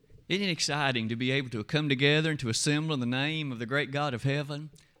Isn't it exciting to be able to come together and to assemble in the name of the great God of heaven?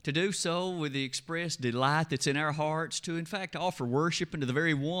 To do so with the express delight that's in our hearts, to in fact offer worship unto the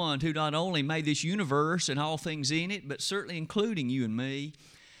very one who not only made this universe and all things in it, but certainly including you and me.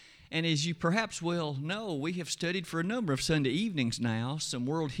 And as you perhaps well know, we have studied for a number of Sunday evenings now some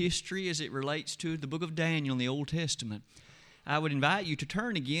world history as it relates to the book of Daniel in the Old Testament. I would invite you to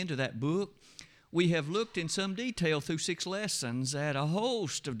turn again to that book. We have looked in some detail through 6 lessons at a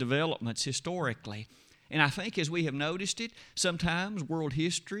host of developments historically. And I think as we have noticed it, sometimes world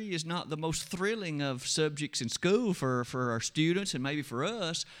history is not the most thrilling of subjects in school for our students and maybe for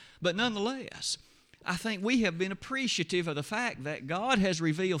us, but nonetheless, I think we have been appreciative of the fact that God has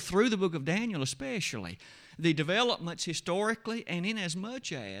revealed through the book of Daniel especially the developments historically, and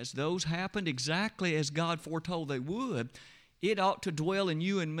inasmuch as those happened exactly as God foretold they would, it ought to dwell in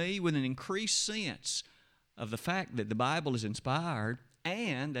you and me with an increased sense of the fact that the Bible is inspired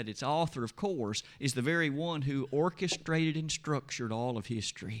and that its author, of course, is the very one who orchestrated and structured all of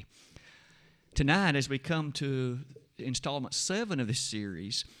history. Tonight, as we come to installment 7 of this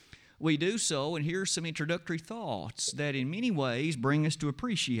series, we do so, and here's some introductory thoughts that in many ways bring us to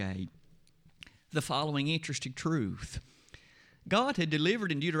appreciate the following interesting truth. God had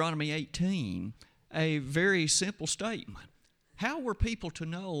delivered in Deuteronomy 18 a very simple statement. How were people to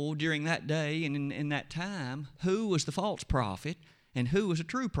know during that day and in that time who was the false prophet and who was a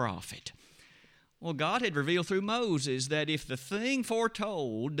true prophet? Well, God had revealed through Moses that if the thing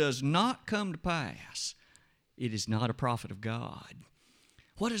foretold does not come to pass, it is not a prophet of God.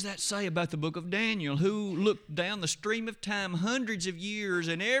 What does that say about the book of Daniel, who looked down the stream of time hundreds of years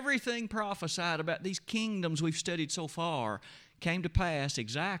and everything prophesied about these kingdoms we've studied so far came to pass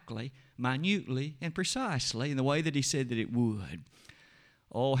exactly, minutely, and precisely in the way that he said that it would.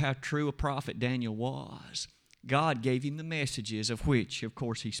 Oh, how true a prophet Daniel was. God gave him the messages of which, of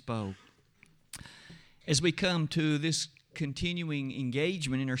course, he spoke. As we come to this continuing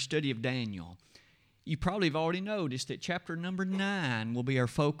engagement in our study of Daniel, you probably have already noticed that chapter number 9 will be our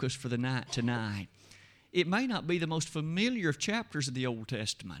focus for the night tonight. It may not be the most familiar of chapters of the Old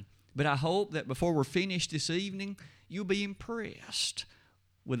Testament, but I hope that before we're finished this evening, you'll be impressed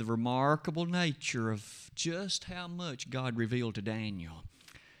with the remarkable nature of just how much God revealed to Daniel.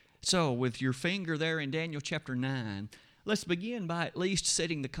 So, with your finger there in Daniel chapter 9, let's begin by at least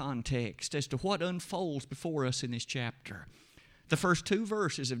setting the context as to what unfolds before us in this chapter. The first 2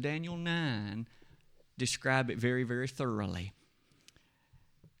 verses of Daniel 9 describe it very, very thoroughly.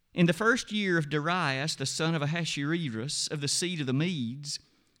 In the first year of Darius, the son of Ahasuerus, of the seed of the Medes,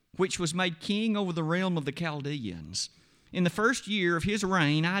 which was made king over the realm of the Chaldeans, in the first year of his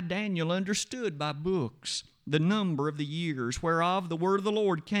reign, I, Daniel, understood by books the number of the years whereof the word of the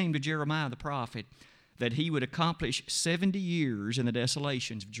Lord came to Jeremiah the prophet, that he would accomplish 70 years in the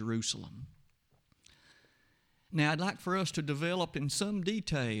desolations of Jerusalem. Now, I'd like for us to develop in some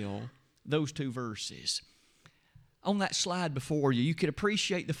detail those 2 verses. On that slide before you, you could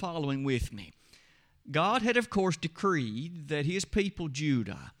appreciate the following with me. God had, of course, decreed that his people,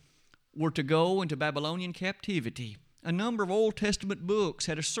 Judah, were to go into Babylonian captivity. A number of Old Testament books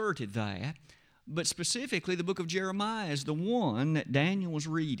had asserted that, but specifically the book of Jeremiah is the one that Daniel was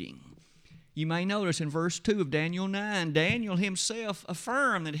reading. You may notice in verse 2 of Daniel 9, Daniel himself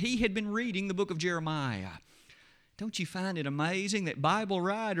affirmed that he had been reading the book of Jeremiah. Don't you find it amazing that Bible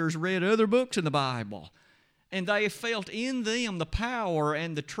writers read other books in the Bible, and they felt in them the power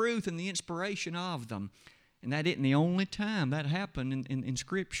and the truth and the inspiration of them? And that isn't the only time that happened in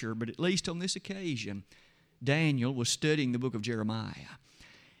Scripture, but at least on this occasion, Daniel was studying the book of Jeremiah.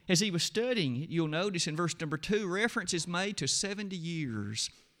 As he was studying it, you'll notice in verse number 2, reference is made to 70 years.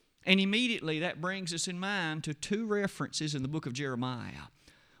 And immediately that brings us in mind to 2 references in the book of Jeremiah.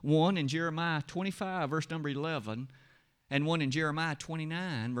 One in Jeremiah 25, verse number 11, and one in Jeremiah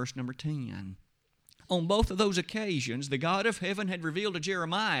 29, verse number 10. On both of those occasions, the God of heaven had revealed to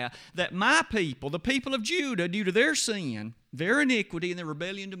Jeremiah that my people, the people of Judah, due to their sin, their iniquity, and their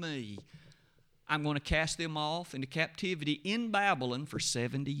rebellion to me, I'm going to cast them off into captivity in Babylon for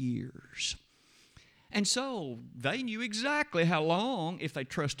 70 years. And so they knew exactly how long, if they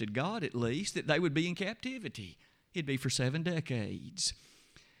trusted God at least, that they would be in captivity. It'd be for 7 decades.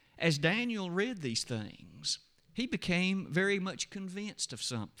 As Daniel read these things, he became very much convinced of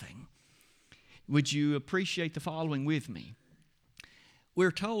something. Would you appreciate the following with me?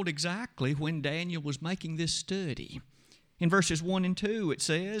 We're told exactly when Daniel was making this study. In verses 1 and 2, it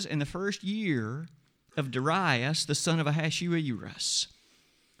says, in the first year of Darius, the son of Ahasuerus.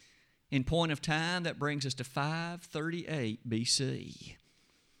 In point of time, that brings us to 538 BC.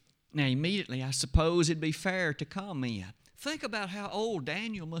 Now, immediately, I suppose it'd be fair to comment Think about how old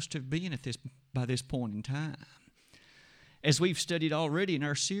Daniel must have been by this point in time. As we've studied already in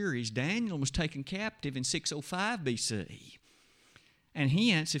our series, Daniel was taken captive in 605 B.C. And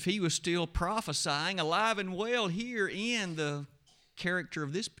hence, if he was still prophesying alive and well here in the character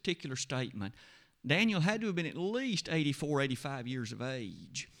of this particular statement, Daniel had to have been at least 84, 85 years of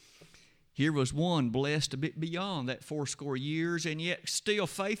age. Here was one blessed a bit beyond that 80 years, and yet still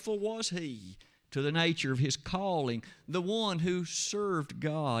faithful was he to the nature of his calling, the one who served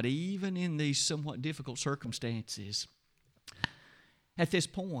God even in these somewhat difficult circumstances. At this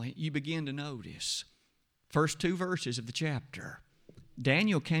point, you begin to notice, first 2 verses of the chapter,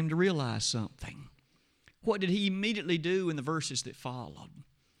 Daniel came to realize something. What did he immediately do in the verses that followed?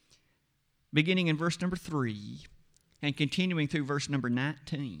 Beginning in verse number 3 and continuing through verse number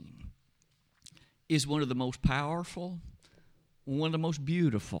 19 is one of the most powerful, one of the most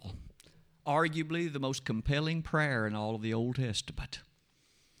beautiful, arguably the most compelling prayer in all of the Old Testament.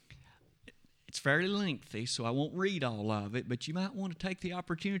 It's fairly lengthy, so I won't read all of it, but you might want to take the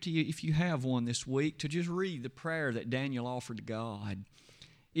opportunity, if you have one this week, to just read the prayer that Daniel offered to God.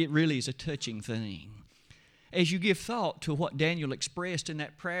 It really is a touching thing. As you give thought to what Daniel expressed in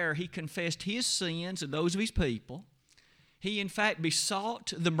that prayer, he confessed his sins and those of his people. He, in fact,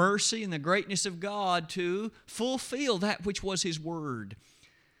 besought the mercy and the greatness of God to fulfill that which was His Word.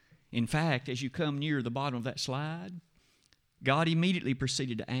 In fact, as you come near the bottom of that slide, God immediately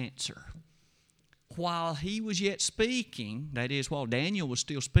proceeded to answer. While he was yet speaking, that is, while Daniel was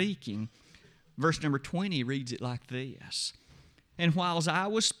still speaking, verse number 20 reads it like this. And whiles I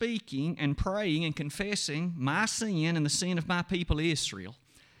was speaking and praying and confessing my sin and the sin of my people Israel,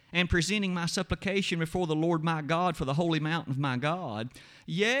 and presenting my supplication before the Lord my God for the holy mountain of my God,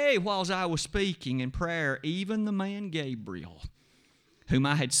 yea, whiles I was speaking in prayer, even the man Gabriel, whom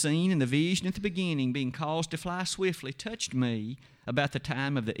I had seen in the vision at the beginning, being caused to fly swiftly, touched me about the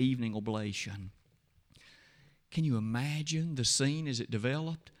time of the evening oblation. Can you imagine the scene as it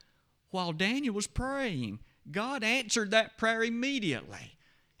developed? While Daniel was praying, God answered that prayer immediately.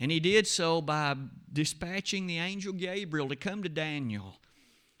 And He did so by dispatching the angel Gabriel to come to Daniel.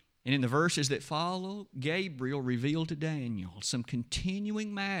 And in the verses that follow, Gabriel revealed to Daniel some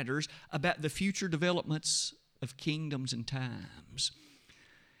continuing matters about the future developments of kingdoms and times.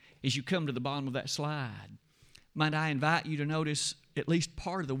 As you come to the bottom of that slide, might I invite you to notice at least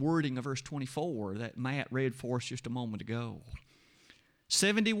part of the wording of verse 24 that Matt read for us just a moment ago.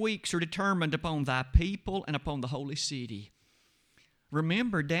 70 weeks are determined upon thy people and upon the holy city.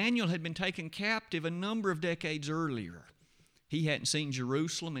 Remember, Daniel had been taken captive a number of decades earlier. He hadn't seen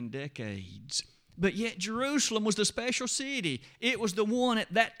Jerusalem in decades. But yet Jerusalem was the special city. It was the one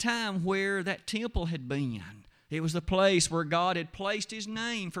at that time where that temple had been. It was the place where God had placed His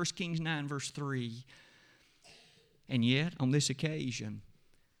name, 1 Kings 9, verse 3. And yet, on this occasion,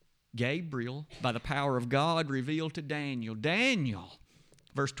 Gabriel, by the power of God, revealed to Daniel,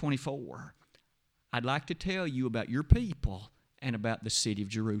 verse 24, I'd like to tell you about your people and about the city of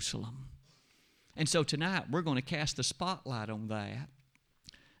Jerusalem. And so tonight, we're going to cast the spotlight on that.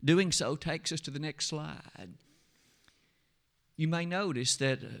 Doing so takes us to the next slide. You may notice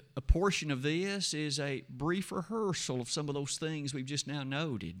that a portion of this is a brief rehearsal of some of those things we've just now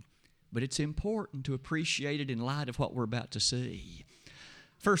noted, but it's important to appreciate it in light of what we're about to see.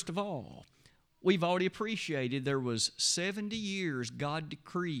 First of all, we've already appreciated there was 70 years God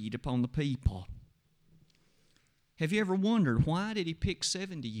decreed upon the people. Have you ever wondered, why did He pick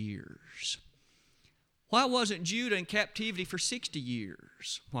 70 years? Why wasn't Judah in captivity for 60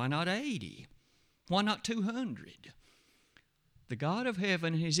 years? Why not 80? Why not 200? The God of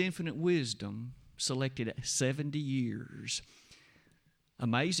heaven, in His infinite wisdom, selected 70 years.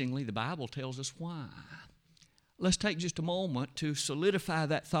 Amazingly, the Bible tells us why. Let's take just a moment to solidify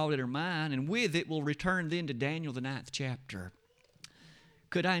that thought in our mind, and with it we'll return then to Daniel, the 9th chapter.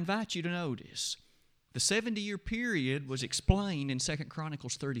 Could I invite you to notice, the 70-year period was explained in 2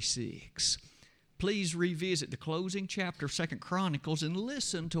 Chronicles 36. Please revisit the closing chapter of 2 Chronicles and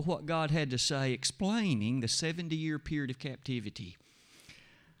listen to what God had to say explaining the 70-year period of captivity.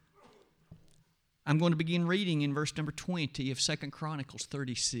 I'm going to begin reading in verse number 20 of 2 Chronicles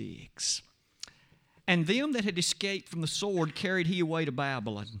 36. And them that had escaped from the sword carried he away to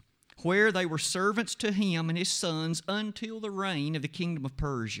Babylon, where they were servants to him and his sons until the reign of the kingdom of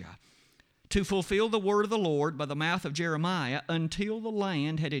Persia, to fulfill the word of the Lord by the mouth of Jeremiah, until the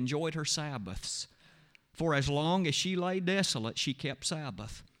land had enjoyed her Sabbaths. For as long as she lay desolate, she kept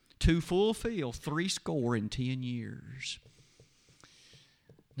Sabbath, to fulfill 70 years.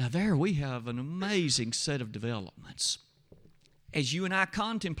 Now there we have an amazing set of developments. As you and I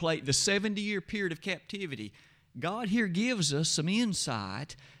contemplate the 70-year period of captivity, God here gives us some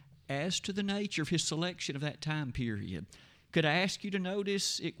insight as to the nature of His selection of that time period. Could I ask you to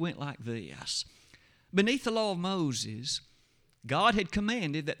notice it went like this? Beneath the law of Moses, God had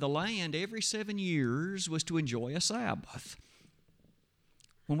commanded that the land every 7 years was to enjoy a Sabbath.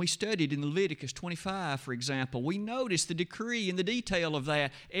 When we studied in Leviticus 25, for example, we noticed the decree and the detail of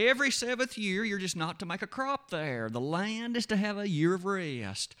that. Every 7th year, you're just not to make a crop there. The land is to have a year of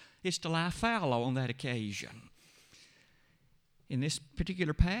rest. It's to lie fallow on that occasion. In this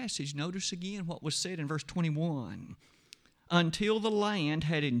particular passage, notice again what was said in verse 21. Until the land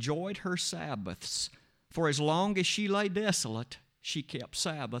had enjoyed her Sabbaths, for as long as she lay desolate, she kept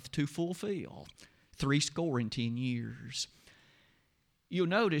Sabbath to fulfill 70 years. You'll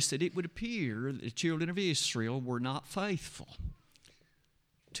notice that it would appear that the children of Israel were not faithful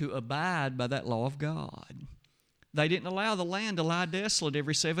to abide by that law of God. They didn't allow the land to lie desolate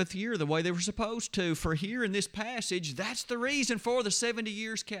every 7th year the way they were supposed to. For here in this passage, that's the reason for the 70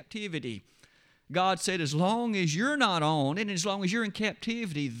 years captivity. God said, as long as you're not on it, and as long as you're in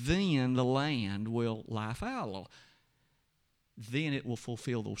captivity, then the land will lie fallow. Then it will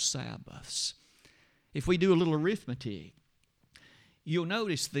fulfill those Sabbaths. If we do a little arithmetic, you'll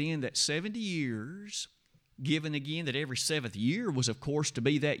notice then that 70 years, given again that every 7th year was, of course, to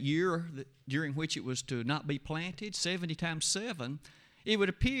be that year during which it was to not be planted, 70 times 7, it would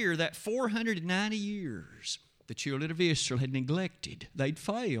appear that 490 years the children of Israel had neglected. They'd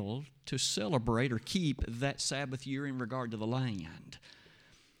failed to celebrate or keep that Sabbath year in regard to the land.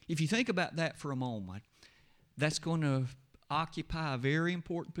 If you think about that for a moment, that's going to occupy a very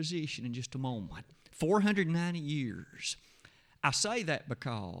important position in just a moment. 490 years. I say that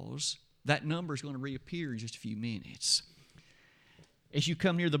because that number is going to reappear in just a few minutes. As you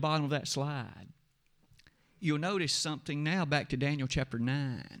come near the bottom of that slide, you'll notice something now back to Daniel chapter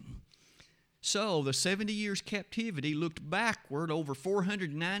 9. So the 70 years captivity looked backward over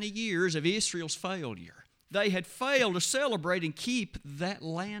 490 years of Israel's failure. They had failed to celebrate and keep that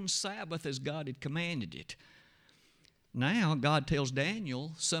land Sabbath as God had commanded it. Now God tells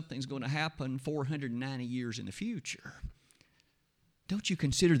Daniel something's going to happen 490 years in the future. Don't you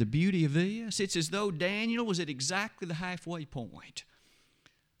consider the beauty of this? It's as though Daniel was at exactly the halfway point.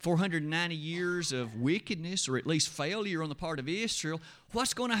 490 years of wickedness, or at least failure on the part of Israel.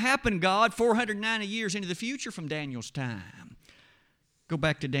 What's going to happen, God, 490 years into the future from Daniel's time? Go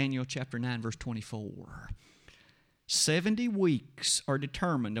back to Daniel chapter 9, verse 24. 70 weeks are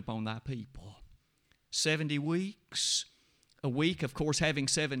determined upon thy people. 70 weeks, a week, of course, having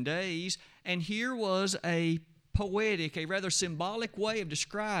 7 days, and here was a poetic, a rather symbolic way of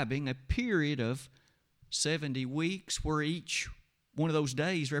describing a period of 70 weeks where each one of those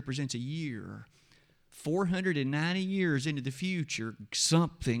days represents a year. 490 years into the future,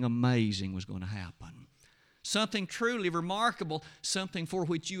 something amazing was going to happen. Something truly remarkable, something for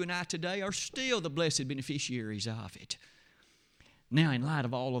which you and I today are still the blessed beneficiaries of it. Now, in light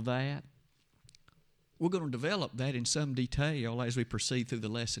of all of that, we're going to develop that in some detail as we proceed through the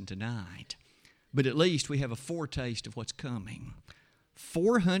lesson tonight. But at least we have a foretaste of what's coming.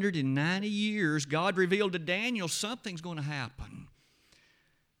 490 years, God revealed to Daniel something's going to happen.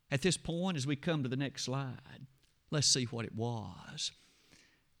 At this point, as we come to the next slide, let's see what it was.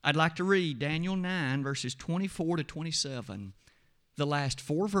 I'd like to read Daniel 9, verses 24 to 27. The last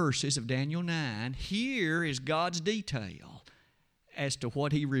 4 verses of Daniel 9. Here is God's detail as to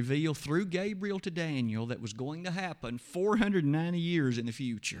what He revealed through Gabriel to Daniel that was going to happen 490 years in the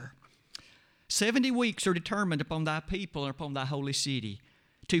future. 70 weeks are determined upon thy people and upon thy holy city,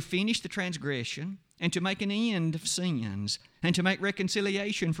 to finish the transgression, and to make an end of sins, and to make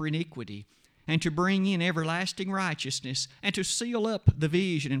reconciliation for iniquity, and to bring in everlasting righteousness, and to seal up the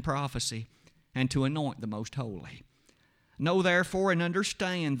vision and prophecy, and to anoint the most holy. Know therefore and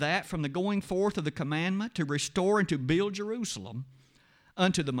understand that from the going forth of the commandment to restore and to build Jerusalem,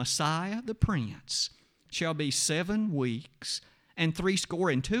 unto the Messiah the Prince shall be 7 weeks, and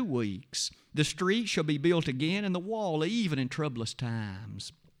 62 weeks. The street shall be built again, and the wall even in troublous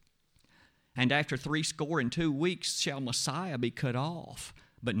times. And after 62 weeks shall Messiah be cut off,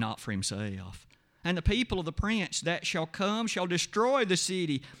 but not for himself. And the people of the prince that shall come shall destroy the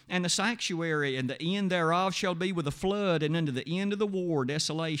city and the sanctuary, and the end thereof shall be with a flood, and unto the end of the war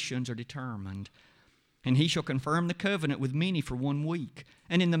desolations are determined. And he shall confirm the covenant with many for 1 week.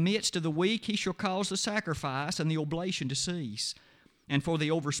 And in the midst of the week he shall cause the sacrifice and the oblation to cease. And for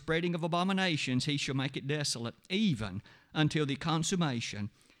the overspreading of abominations he shall make it desolate, even until the consummation,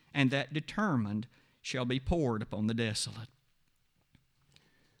 and that determined shall be poured upon the desolate.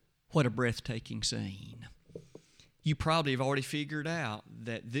 What a breathtaking scene. You probably have already figured out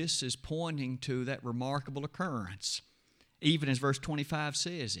that this is pointing to that remarkable occurrence. Even as verse 25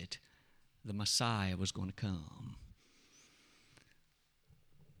 says it, the Messiah was going to come.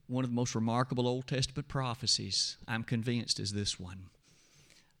 One of the most remarkable Old Testament prophecies, I'm convinced, is this one.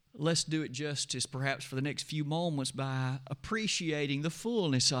 Let's do it justice, perhaps for the next few moments, by appreciating the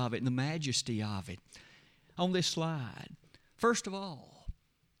fullness of it and the majesty of it. On this slide, first of all,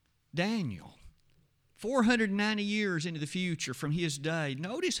 Daniel, 490 years into the future from his day,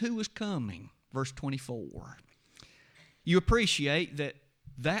 notice who was coming, verse 24. You appreciate that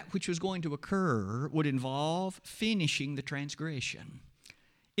that which was going to occur would involve finishing the transgression.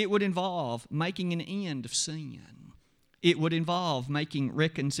 It would involve making an end of sin. It would involve making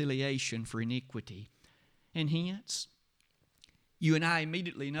reconciliation for iniquity. And hence, you and I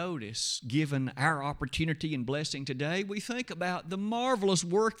immediately notice, given our opportunity and blessing today, we think about the marvelous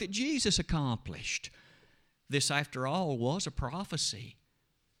work that Jesus accomplished. This, after all, was a prophecy,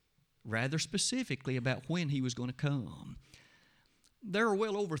 rather specifically about when he was going to come. There are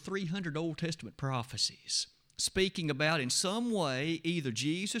well over 300 Old Testament prophecies speaking about in some way either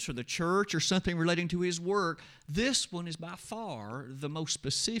Jesus or the church or something relating to his work. This one is by far the most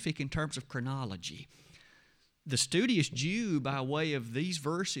specific in terms of chronology. The studious Jew, by way of these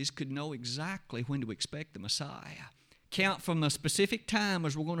verses, could know exactly when to expect the Messiah. Count from the specific time,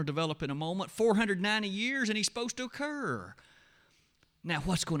 as we're going to develop in a moment, 490 years, and he's supposed to occur. Now,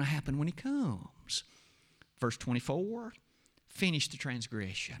 what's going to happen when he comes? Verse 24, finish the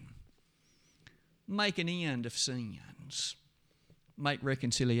transgression. Make an end of sins. Make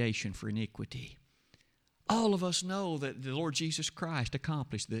reconciliation for iniquity. All of us know that the Lord Jesus Christ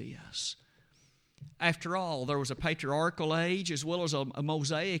accomplished this. After all, there was a patriarchal age as well as a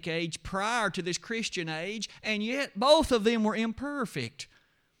Mosaic age prior to this Christian age, and yet both of them were imperfect.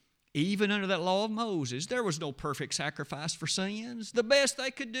 Even under that law of Moses, there was no perfect sacrifice for sins. The best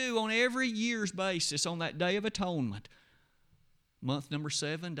they could do on every year's basis on that Day of Atonement, month number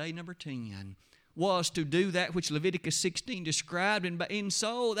 7, day number 10, was to do that which Leviticus 16 described, and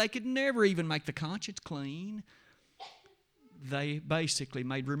so they could never even make the conscience clean. They basically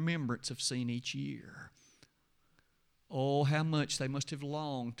made remembrance of sin each year. Oh, how much they must have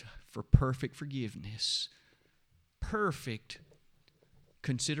longed for perfect forgiveness, perfect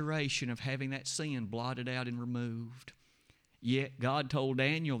consideration of having that sin blotted out and removed. Yet God told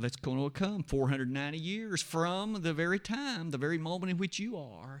Daniel that's going to come 490 years from the very time, the very moment in which you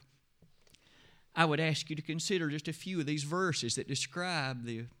are. I would ask you to consider just a few of these verses that describe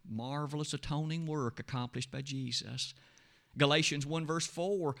the marvelous atoning work accomplished by Jesus. Galatians 1 verse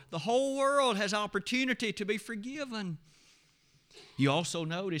 4, the whole world has opportunity to be forgiven. You also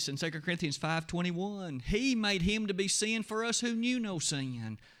notice in 2 Corinthians 5:21, he made him to be sin for us who knew no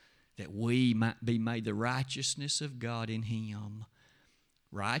sin, that we might be made the righteousness of God in him.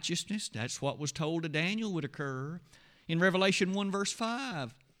 Righteousness, that's what was told to Daniel would occur. In Revelation 1 verse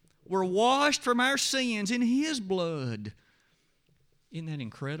 5, we're washed from our sins in his blood. Isn't that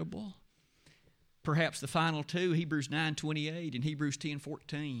incredible? Perhaps the final two, Hebrews 9:28 and Hebrews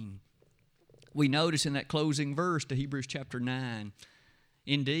 10:14. We notice in that closing verse to Hebrews chapter 9,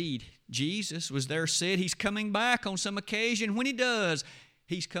 indeed, Jesus was there said he's coming back on some occasion. When he does,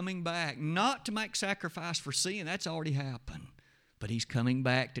 he's coming back not to make sacrifice for sin. That's already happened. But he's coming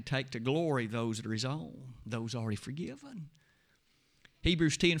back to take to glory those that are his own, those already forgiven.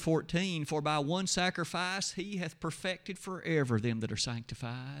 Hebrews 10:14, for by one sacrifice he hath perfected forever them that are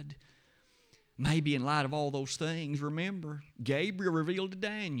sanctified. Maybe in light of all those things, remember, Gabriel revealed to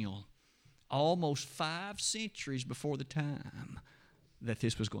Daniel almost 5 centuries before the time that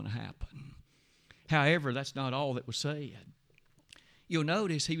this was going to happen. However, that's not all that was said. You'll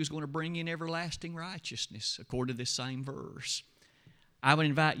notice he was going to bring in everlasting righteousness, according to this same verse. I would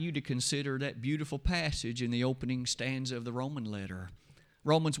invite you to consider that beautiful passage in the opening stanza of the Roman letter.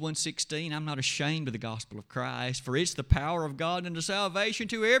 Romans 1:16, I'm not ashamed of the gospel of Christ, for it's the power of God unto salvation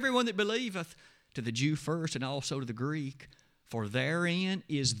to everyone that believeth, to the Jew first and also to the Greek. For therein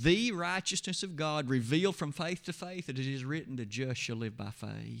is the righteousness of God revealed from faith to faith, that it is written, the just shall live by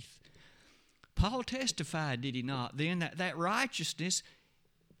faith. Paul testified, did he not, then that righteousness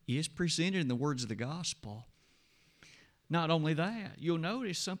is presented in the words of the gospel. Not only that, you'll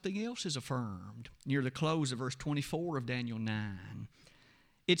notice something else is affirmed near the close of verse 24 of Daniel 9.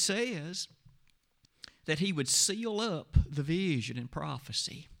 It says that he would seal up the vision and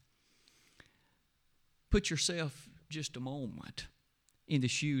prophecy. Put yourself just a moment in the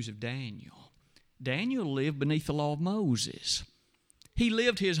shoes of Daniel. Daniel lived beneath the law of Moses. He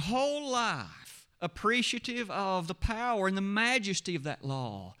lived his whole life appreciative of the power and the majesty of that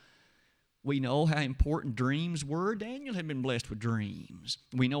law. We know how important dreams were. Daniel had been blessed with dreams.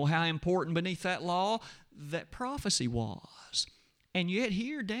 We know how important beneath that law that prophecy was. And yet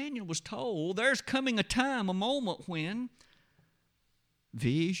here Daniel was told there's coming a time, a moment when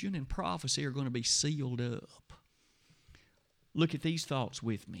vision and prophecy are going to be sealed up. Look at these thoughts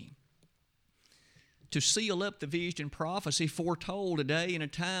with me. To seal up the vision and prophecy foretold a day and a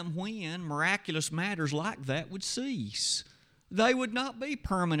time when miraculous matters like that would cease. They would not be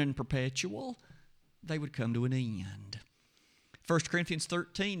permanent and perpetual. They would come to an end. 1 Corinthians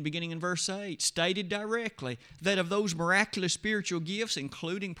 13, beginning in verse 8, stated directly that of those miraculous spiritual gifts,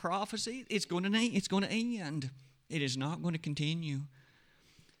 including prophecy, it's going to end. It is not going to continue.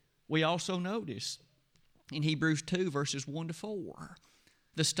 We also notice in Hebrews 2, verses 1 to 4,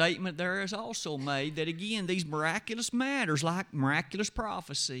 the statement there is also made that, again, these miraculous matters like miraculous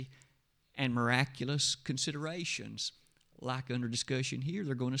prophecy and miraculous considerations, like under discussion here,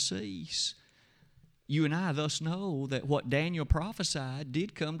 they're going to cease. You and I thus know that what Daniel prophesied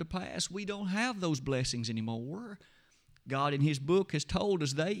did come to pass. We don't have those blessings anymore. God in His book has told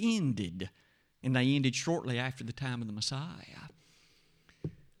us they ended, and they ended shortly after the time of the Messiah.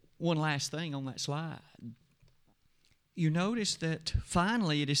 One last thing on that slide. You notice that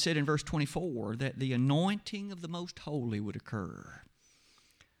finally it is said in verse 24 that the anointing of the Most Holy would occur.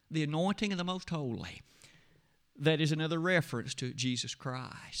 The anointing of the Most Holy. That is another reference to Jesus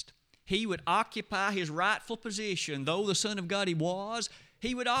Christ. He would occupy His rightful position. Though the Son of God He was,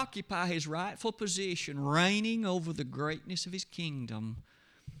 He would occupy His rightful position, reigning over the greatness of His kingdom.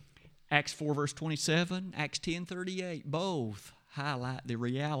 Acts 4 verse 27, Acts 10:38, both highlight the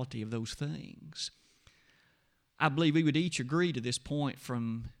reality of those things. I believe we would each agree to this point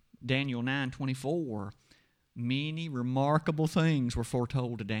from Daniel 9:24. Many remarkable things were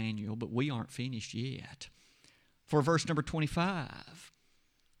foretold to Daniel, but we aren't finished yet. For verse number 25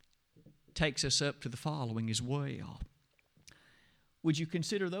 takes us up to the following as well. Would you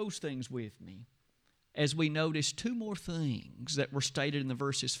consider those things with me as we notice two more things that were stated in the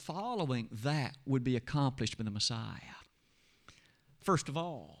verses following that would be accomplished by the Messiah? First of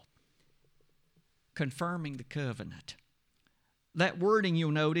all, confirming the covenant. That wording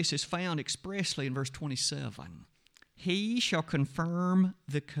you'll notice is found expressly in verse 27. He shall confirm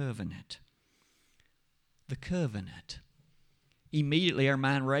the covenant. The covenant. Immediately our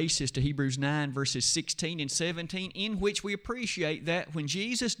mind races to Hebrews 9 verses 16 and 17, in which we appreciate that when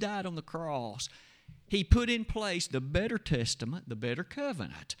Jesus died on the cross, He put in place the better testament, the better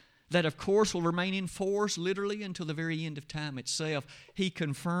covenant, that of course will remain in force literally until the very end of time itself. He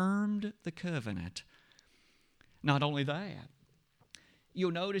confirmed the covenant. Not only that,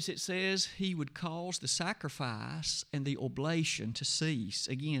 you'll notice it says He would cause the sacrifice and the oblation to cease.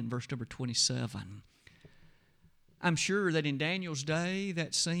 Again, verse number 27. I'm sure that in Daniel's day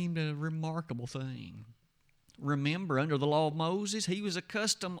that seemed a remarkable thing. Remember, under the law of Moses, he was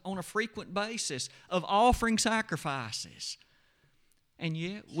accustomed on a frequent basis of offering sacrifices. And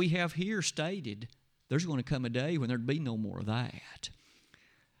yet we have here stated there's going to come a day when there'd be no more of that.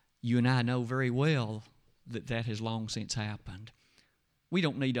 You and I know very well that that has long since happened. We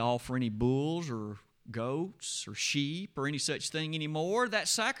don't need to offer any bulls or goats or sheep or any such thing anymore. That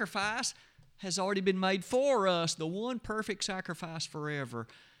sacrifice has already been made for us, the one perfect sacrifice forever.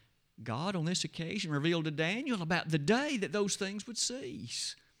 God on this occasion revealed to Daniel about the day that those things would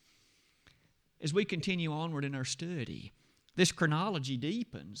cease. As we continue onward in our study, this chronology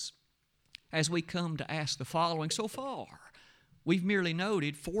deepens as we come to ask the following. So far, we've merely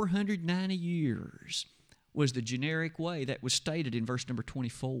noted 490 years was the generic way that was stated in verse number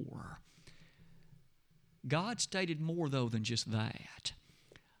 24. God stated more, though, than just that.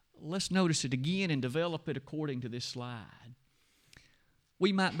 Let's notice it again and develop it according to this slide.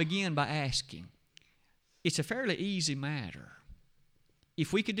 We might begin by asking, it's a fairly easy matter.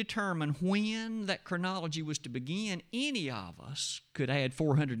 If we could determine when that chronology was to begin, any of us could add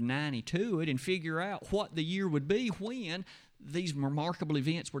 490 to it and figure out what the year would be when these remarkable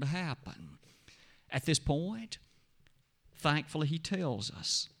events were to happen. At this point, thankfully, He tells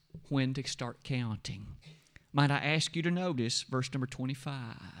us when to start counting. Might I ask you to notice verse number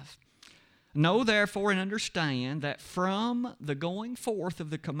 25. Know therefore and understand that from the going forth of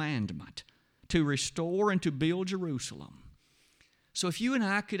the commandment to restore and to build Jerusalem. So if you and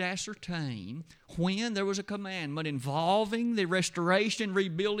I could ascertain when there was a commandment involving the restoration and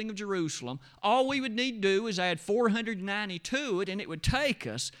rebuilding of Jerusalem, all we would need to do is add 490 to it, and it would take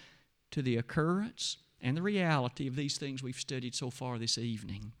us to the occurrence and the reality of these things we've studied so far this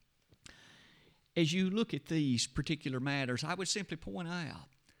evening. As you look at these particular matters, I would simply point out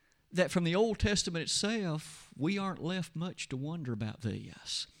that from the Old Testament itself, we aren't left much to wonder about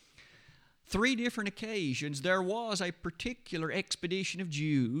this. 3 different occasions, there was a particular expedition of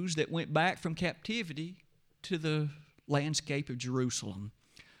Jews that went back from captivity to the landscape of Jerusalem.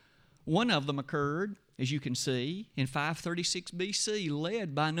 One of them occurred, as you can see, in 536 BC,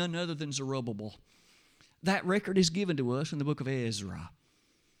 led by none other than Zerubbabel. That record is given to us in the book of Ezra.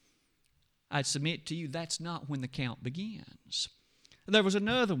 I'd submit to you that's not when the count begins. There was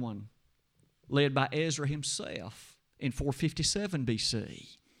another one led by Ezra himself in 457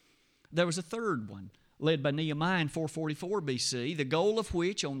 BC. There was a third one led by Nehemiah in 444 BC, the goal of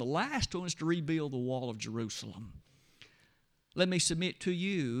which on the last one is to rebuild the wall of Jerusalem. Let me submit to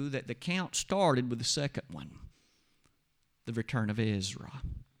you that the count started with the second one, the return of Ezra.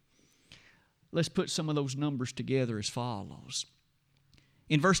 Let's put some of those numbers together as follows.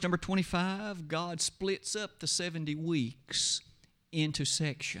 In verse number 25, God splits up the 70 weeks into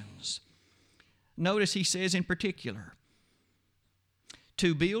sections. Notice he says in particular,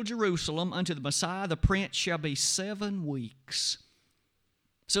 to build Jerusalem unto the Messiah the Prince shall be 7 weeks.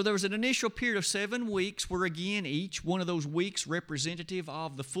 So there was an initial period of 7 weeks where again each one of those weeks representative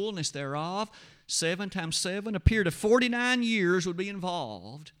of the fullness thereof. 7 times 7, a period of 49 years would be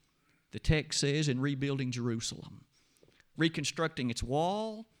involved, the text says, in rebuilding Jerusalem. Reconstructing its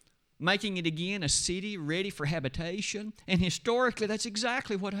wall, making it again a city ready for habitation. And historically that's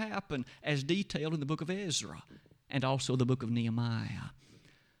exactly what happened as detailed in the book of Ezra and also the book of Nehemiah.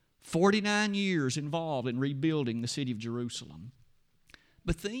 49 years involved in rebuilding the city of Jerusalem.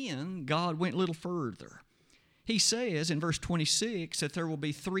 But then God went a little further. He says in verse 26 that there will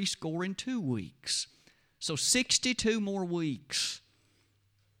be 62 weeks. So 62 more weeks.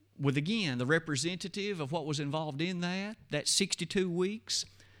 With again the representative of what was involved in that 62 weeks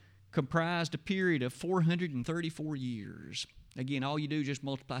comprised a period of 434 years. Again, all you do is just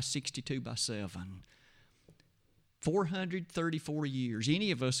multiply 62 by 7. 434 years.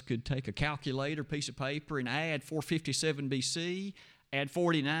 Any of us could take a calculator, piece of paper, and add 457 BC, add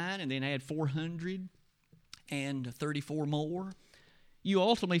 49, and then add 434 more. You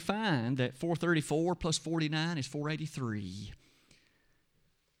ultimately find that 434 plus 49 is 483.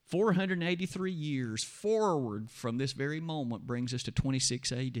 483 years forward from this very moment brings us to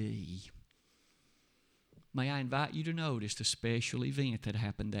 26 AD. May I invite you to notice the special event that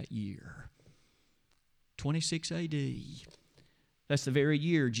happened that year. 26 AD. That's the very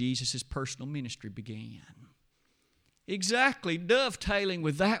year Jesus' personal ministry began. Exactly dovetailing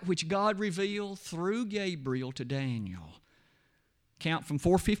with that which God revealed through Gabriel to Daniel. Count from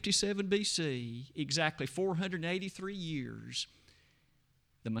 457 BC, exactly 483 years,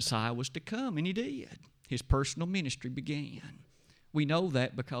 the Messiah was to come, and He did. His personal ministry began. We know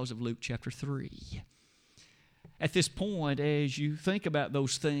that because of Luke chapter 3. At this point, as you think about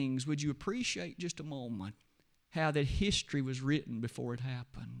those things, would you appreciate just a moment how that history was written before it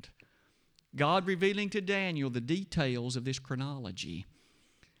happened? God revealing to Daniel the details of this chronology.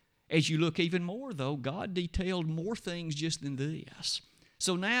 As you look even more, though, God detailed more things just than this.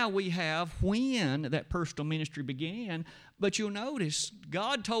 So now we have when that personal ministry began, but you'll notice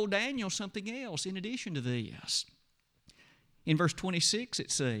God told Daniel something else in addition to this. In verse 26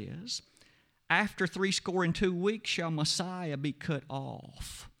 it says, after 62 weeks shall Messiah be cut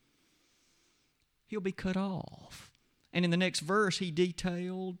off. He'll be cut off. And in the next verse he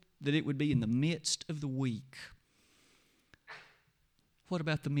detailed that it would be in the midst of the week. What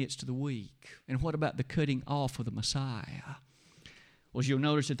about the midst of the week? And what about the cutting off of the Messiah? Well, as you'll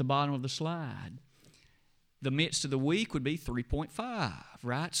notice at the bottom of the slide, the midst of the week would be 3.5,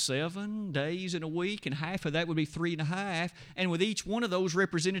 right? 7 days in a week, and half of that would be 3.5. And with each one of those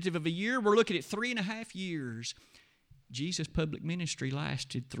representative of a year, we're looking at 3.5 years. Jesus' public ministry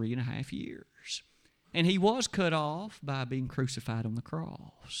lasted 3.5 years. And He was cut off by being crucified on the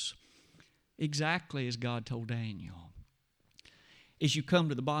cross, exactly as God told Daniel. As you come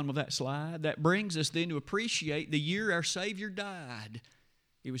to the bottom of that slide, that brings us then to appreciate the year our Savior died.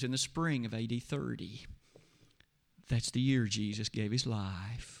 It was in the spring of AD 30. That's the year Jesus gave His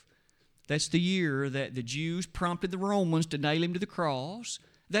life. That's the year that the Jews prompted the Romans to nail Him to the cross.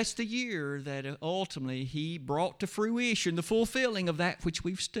 That's the year that ultimately He brought to fruition the fulfilling of that which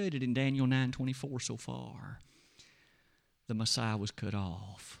we've studied in Daniel 9:24 so far. The Messiah was cut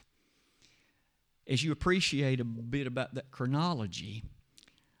off. As you appreciate a bit about that chronology,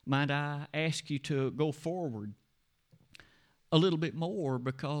 might I ask you to go forward a little bit more,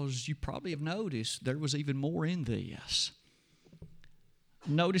 because you probably have noticed there was even more in this.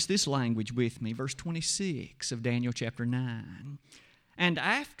 Notice this language with me, verse 26 of Daniel chapter 9. And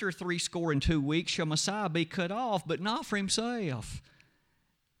after 62 weeks shall Messiah be cut off, but not for Himself.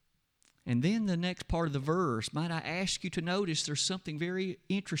 And then the next part of the verse, might I ask you to notice there's something very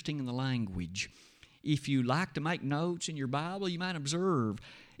interesting in the language. If you like to make notes in your Bible, you might observe.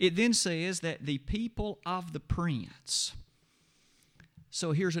 It then says that the people of the prince.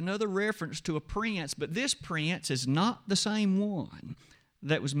 So here's another reference to a prince, but this prince is not the same one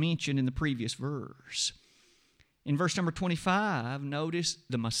that was mentioned in the previous verse. In verse number 25, notice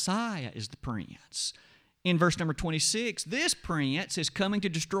the Messiah is the prince. In verse number 26, this prince is coming to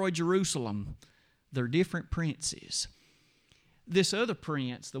destroy Jerusalem. They're different princes. This other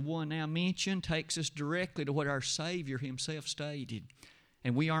prince, the one now mentioned, takes us directly to what our Savior himself stated.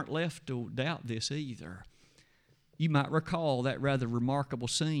 And we aren't left to doubt this either. You might recall that rather remarkable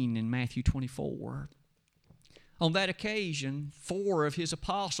scene in Matthew 24. On that occasion, 4 of his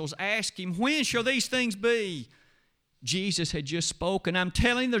apostles asked him, "When shall these things be?" Jesus had just spoken, "I'm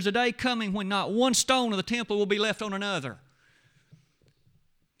telling you, there's a day coming when not one stone of the temple will be left on another."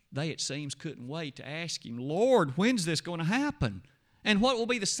 They, it seems, couldn't wait to ask him, "Lord, when's this going to happen? And what will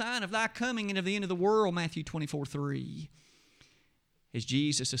be the sign of thy coming and of the end of the world?" Matthew 24:3. As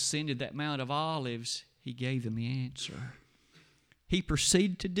Jesus ascended that Mount of Olives, he gave them the answer. He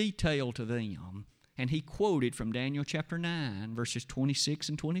proceeded to detail to them, and he quoted from Daniel chapter 9, verses 26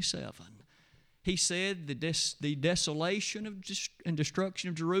 and 27. He said the desolation and destruction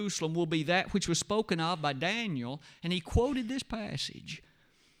of Jerusalem will be that which was spoken of by Daniel, and he quoted this passage.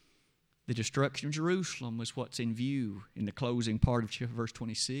 The destruction of Jerusalem was what's in view in the closing part of verse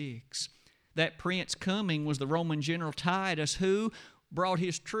 26. That prince coming was the Roman general Titus, who brought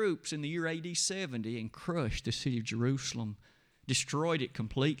his troops in the year AD 70 and crushed the city of Jerusalem, destroyed it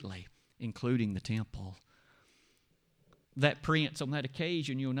completely, including the temple. That prince on that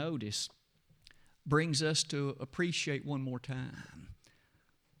occasion, you'll notice, brings us to appreciate one more time.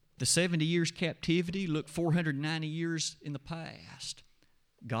 The 70 years captivity looked 490 years in the past.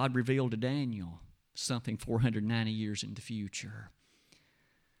 God revealed to Daniel something 490 years in the future.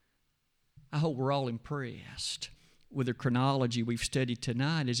 I hope we're all impressed with the chronology we've studied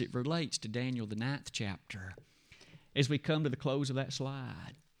tonight as it relates to Daniel, the 9th chapter. As we come to the close of that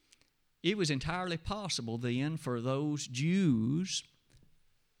slide, it was entirely possible then for those Jews,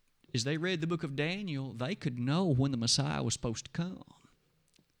 as they read the book of Daniel, they could know when the Messiah was supposed to come.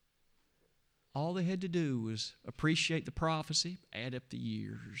 All they had to do was appreciate the prophecy, add up the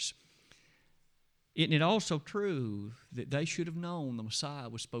years. Isn't it also true that they should have known the Messiah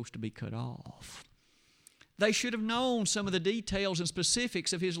was supposed to be cut off? They should have known some of the details and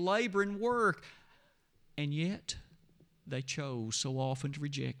specifics of his labor and work, and yet they chose so often to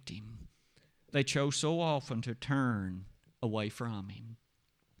reject him. They chose so often to turn away from him.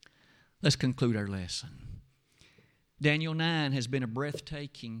 Let's conclude our lesson. Daniel 9 has been a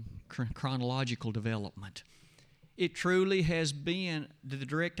breathtaking chronological development. It truly has been the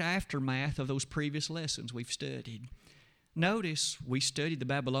direct aftermath of those previous lessons we've studied. Notice we studied the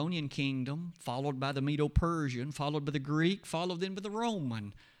Babylonian kingdom, followed by the Medo-Persian, followed by the Greek, followed then by the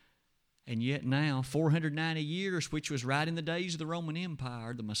Roman. And yet now, 490 years, which was right in the days of the Roman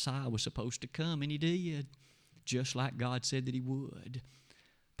Empire, the Messiah was supposed to come, and he did, just like God said that he would.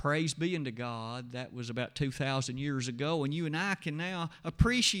 Praise be unto God, that was about 2,000 years ago, and you and I can now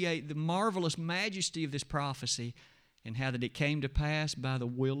appreciate the marvelous majesty of this prophecy and how that it came to pass by the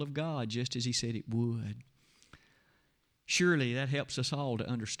will of God, just as he said it would. Surely that helps us all to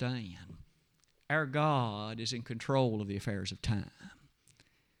understand our God is in control of the affairs of time.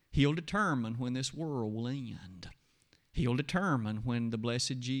 He'll determine when this world will end. He'll determine when the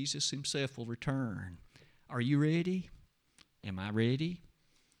blessed Jesus himself will return. Are you ready? Am I ready?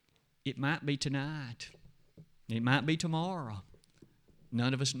 It might be tonight. It might be tomorrow.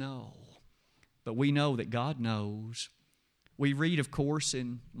 None of us know. But we know that God knows. We read, of course,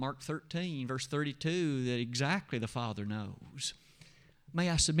 in Mark 13, verse 32, that exactly the Father knows.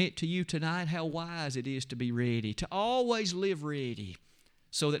 May I submit to you tonight how wise it is to be ready, to always live ready,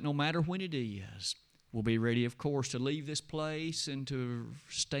 so that no matter when it is, we'll be ready, of course, to leave this place and to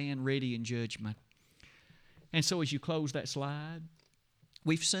stand ready in judgment. And so as you close that slide,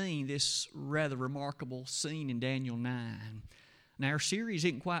 we've seen this rather remarkable scene in Daniel 9. Now, our series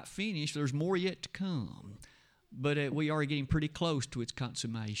isn't quite finished. There's more yet to come. But we are getting pretty close to its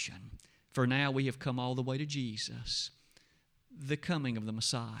consummation. For now, we have come all the way to Jesus, the coming of the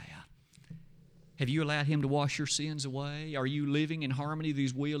Messiah. Have you allowed him to wash your sins away? Are you living in harmony with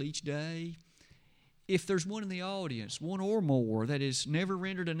his will each day? If there's one in the audience, one or more, that has never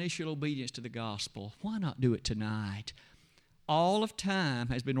rendered initial obedience to the gospel, why not do it tonight? All of time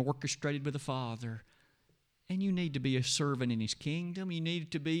has been orchestrated by the Father, and you need to be a servant in his kingdom. You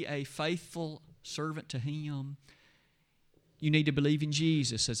need to be a faithful servant to him. You need to believe in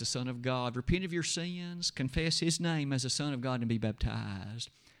Jesus as the Son of God. Repent of your sins, confess His name as the Son of God, and be baptized.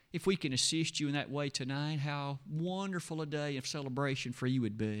 If we can assist you in that way tonight, how wonderful a day of celebration for you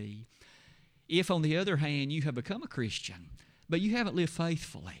would be. If, on the other hand, you have become a Christian, but you haven't lived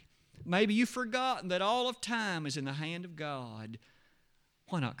faithfully, maybe you've forgotten that all of time is in the hand of God,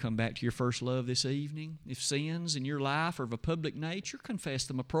 why not come back to your first love this evening? If sins in your life are of a public nature, confess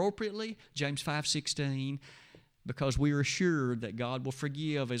them appropriately, James 5:16, because we are assured that God will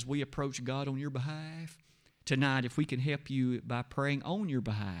forgive as we approach God on your behalf. Tonight, if we can help you by praying on your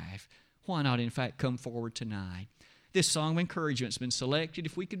behalf, why not, in fact, come forward tonight? This song of encouragement has been selected.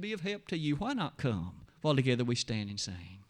 If we could be of help to you, why not come while together we stand and sing?